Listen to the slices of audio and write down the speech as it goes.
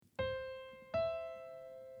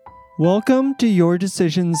Welcome to Your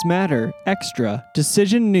Decisions Matter Extra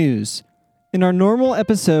Decision News. In our normal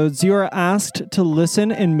episodes, you are asked to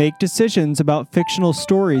listen and make decisions about fictional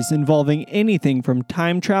stories involving anything from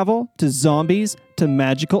time travel to zombies to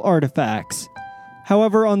magical artifacts.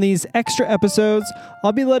 However, on these extra episodes,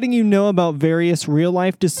 I'll be letting you know about various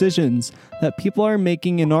real-life decisions that people are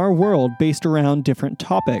making in our world based around different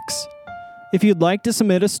topics. If you'd like to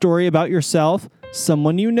submit a story about yourself,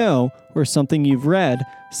 someone you know, or something you've read,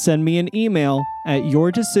 send me an email at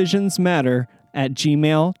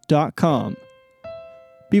yourdecisionsmatter@gmail.com.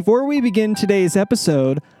 Before we begin today's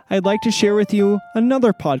episode, I'd like to share with you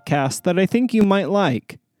another podcast that I think you might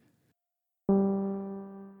like.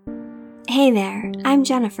 Hey there, I'm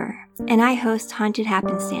Jennifer, and I host Haunted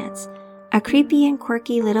Happenstance, a creepy and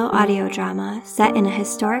quirky little audio drama set in a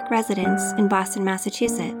historic residence in Boston,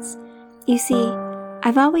 Massachusetts. You see,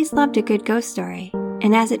 I've always loved a good ghost story,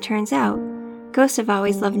 and as it turns out, ghosts have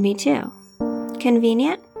always loved me too.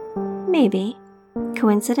 Convenient? Maybe.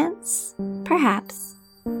 Coincidence? Perhaps.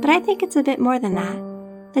 But I think it's a bit more than that.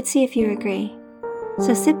 Let's see if you agree.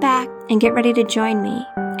 So sit back and get ready to join me,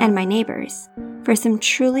 and my neighbors, for some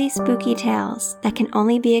truly spooky tales that can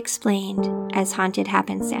only be explained as Haunted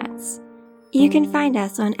Happenstance. You can find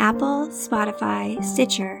us on Apple, Spotify,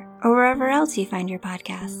 Stitcher, or wherever else you find your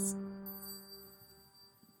podcasts.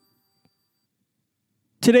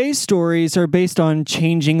 Today's stories are based on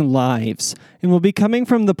changing lives and will be coming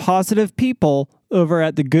from the positive people over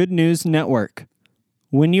at the Good News Network.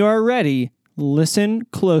 When you are ready, listen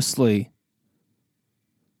closely.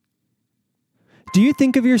 Do you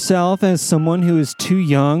think of yourself as someone who is too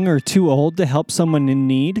young or too old to help someone in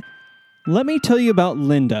need? Let me tell you about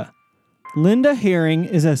Linda. Linda Herring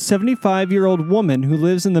is a 75-year-old woman who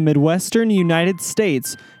lives in the Midwestern United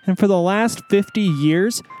States, and for the last 50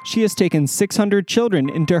 years, she has taken 600 children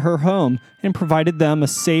into her home and provided them a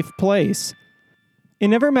safe place. It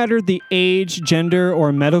never mattered the age, gender,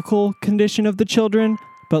 or medical condition of the children,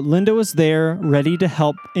 but Linda was there, ready to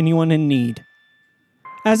help anyone in need.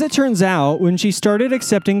 As it turns out, when she started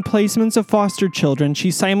accepting placements of foster children,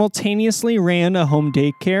 she simultaneously ran a home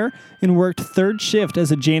daycare and worked third shift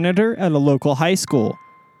as a janitor at a local high school.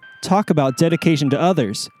 Talk about dedication to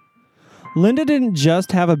others. Linda didn't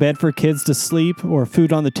just have a bed for kids to sleep or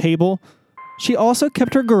food on the table. She also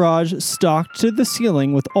kept her garage stocked to the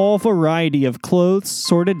ceiling with all variety of clothes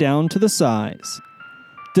sorted down to the size.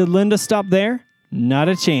 Did Linda stop there? Not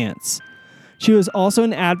a chance. She was also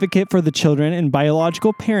an advocate for the children and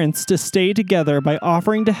biological parents to stay together by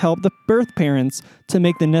offering to help the birth parents to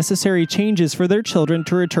make the necessary changes for their children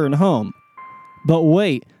to return home. But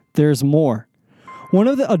wait, there's more. One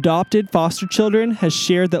of the adopted foster children has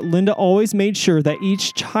shared that Linda always made sure that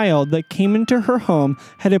each child that came into her home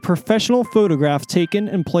had a professional photograph taken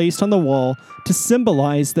and placed on the wall to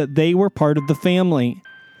symbolize that they were part of the family.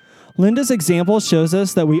 Linda's example shows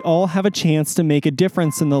us that we all have a chance to make a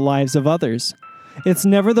difference in the lives of others. It's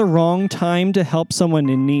never the wrong time to help someone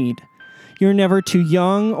in need. You're never too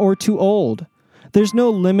young or too old. There's no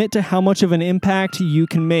limit to how much of an impact you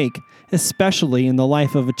can make, especially in the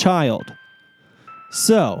life of a child.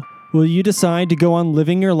 So, will you decide to go on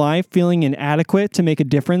living your life feeling inadequate to make a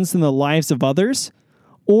difference in the lives of others?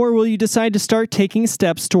 Or will you decide to start taking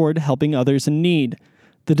steps toward helping others in need?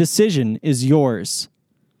 The decision is yours.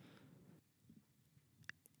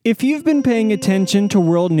 If you've been paying attention to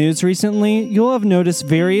world news recently, you'll have noticed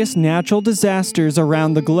various natural disasters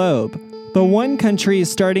around the globe. But one country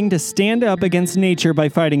is starting to stand up against nature by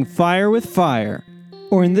fighting fire with fire.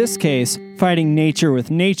 Or in this case, fighting nature with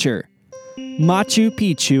nature. Machu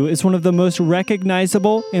Picchu is one of the most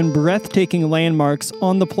recognizable and breathtaking landmarks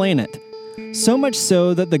on the planet. So much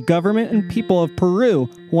so that the government and people of Peru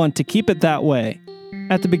want to keep it that way.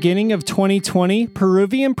 At the beginning of 2020,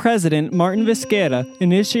 Peruvian President Martin Vizcarra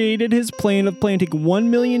initiated his plan of planting 1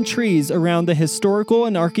 million trees around the historical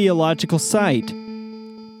and archaeological site.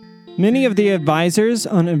 Many of the advisors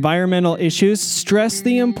on environmental issues stress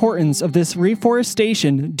the importance of this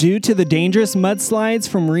reforestation due to the dangerous mudslides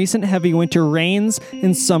from recent heavy winter rains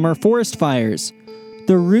and summer forest fires.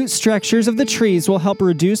 The root structures of the trees will help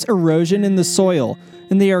reduce erosion in the soil,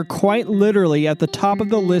 and they are quite literally at the top of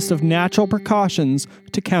the list of natural precautions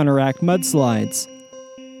to counteract mudslides.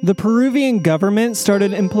 The Peruvian government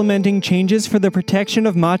started implementing changes for the protection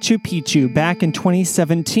of Machu Picchu back in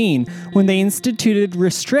 2017 when they instituted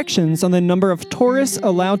restrictions on the number of tourists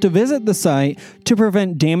allowed to visit the site to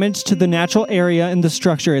prevent damage to the natural area and the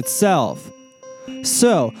structure itself.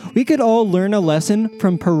 So, we could all learn a lesson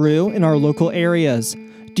from Peru in our local areas.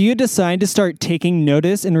 Do you decide to start taking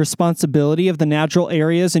notice and responsibility of the natural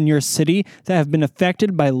areas in your city that have been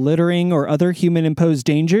affected by littering or other human-imposed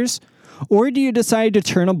dangers? Or do you decide to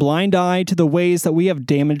turn a blind eye to the ways that we have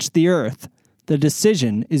damaged the earth? The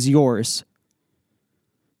decision is yours.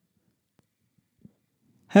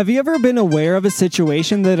 Have you ever been aware of a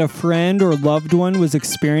situation that a friend or loved one was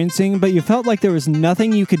experiencing, but you felt like there was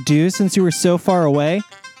nothing you could do since you were so far away?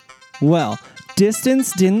 Well,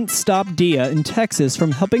 distance didn't stop Dia in Texas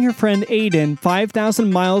from helping her friend Aiden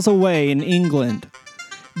 5,000 miles away in England.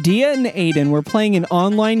 Dia and Aiden were playing an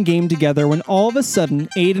online game together when all of a sudden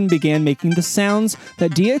Aiden began making the sounds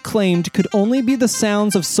that Dia claimed could only be the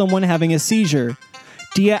sounds of someone having a seizure.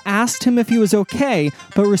 Dia asked him if he was okay,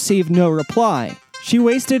 but received no reply. She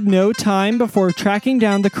wasted no time before tracking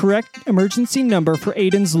down the correct emergency number for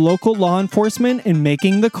Aiden's local law enforcement and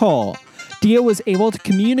making the call. Dia was able to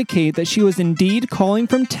communicate that she was indeed calling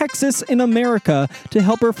from Texas in America to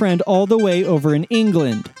help her friend all the way over in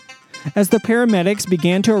England. As the paramedics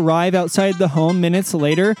began to arrive outside the home minutes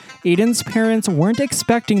later, Aiden's parents weren't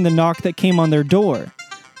expecting the knock that came on their door.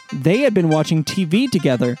 They had been watching TV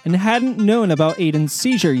together and hadn't known about Aiden's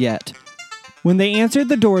seizure yet. When they answered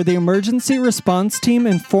the door, the emergency response team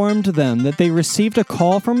informed them that they received a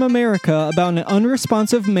call from America about an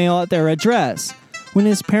unresponsive male at their address. When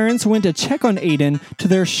his parents went to check on Aiden, to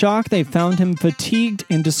their shock, they found him fatigued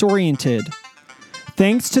and disoriented.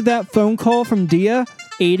 Thanks to that phone call from Dia,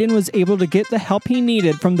 Aiden was able to get the help he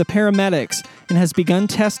needed from the paramedics and has begun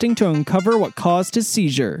testing to uncover what caused his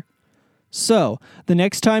seizure. So, the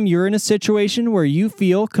next time you're in a situation where you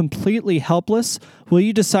feel completely helpless, will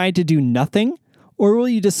you decide to do nothing? Or will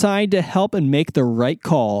you decide to help and make the right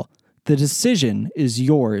call? The decision is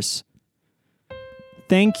yours.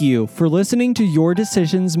 Thank you for listening to Your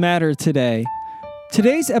Decisions Matter today.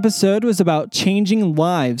 Today's episode was about changing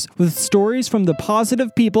lives with stories from the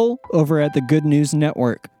positive people over at the Good News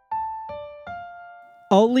Network.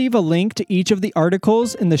 I'll leave a link to each of the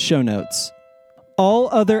articles in the show notes. All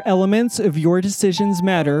other elements of Your Decisions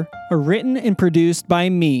Matter are written and produced by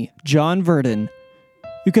me, John Verdon.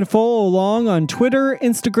 You can follow along on Twitter,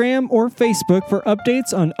 Instagram, or Facebook for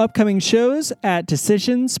updates on upcoming shows at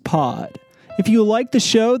DecisionsPod. If you like the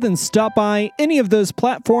show, then stop by any of those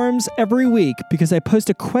platforms every week because I post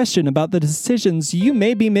a question about the decisions you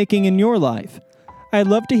may be making in your life. I'd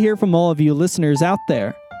love to hear from all of you listeners out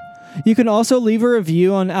there. You can also leave a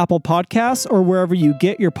review on Apple Podcasts or wherever you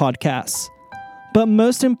get your podcasts. But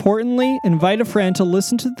most importantly, invite a friend to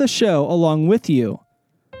listen to the show along with you.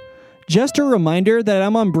 Just a reminder that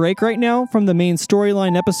I'm on break right now from the main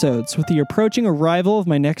storyline episodes with the approaching arrival of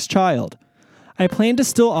my next child. I plan to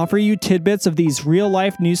still offer you tidbits of these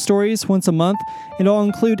real-life news stories once a month, and I'll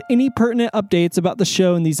include any pertinent updates about the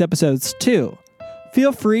show in these episodes too.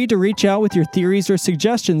 Feel free to reach out with your theories or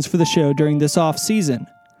suggestions for the show during this off-season.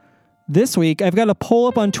 This week, I've got a poll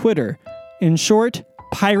up on Twitter. In short,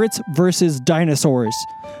 Pirates versus Dinosaurs.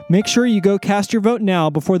 Make sure you go cast your vote now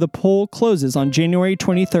before the poll closes on January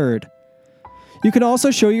 23rd. You can also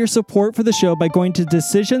show your support for the show by going to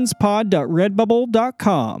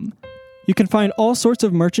decisionspod.redbubble.com. You can find all sorts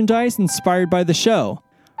of merchandise inspired by the show.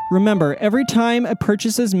 Remember, every time a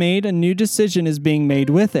purchase is made, a new decision is being made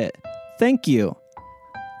with it. Thank you.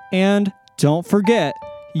 And don't forget,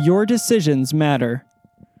 your decisions matter.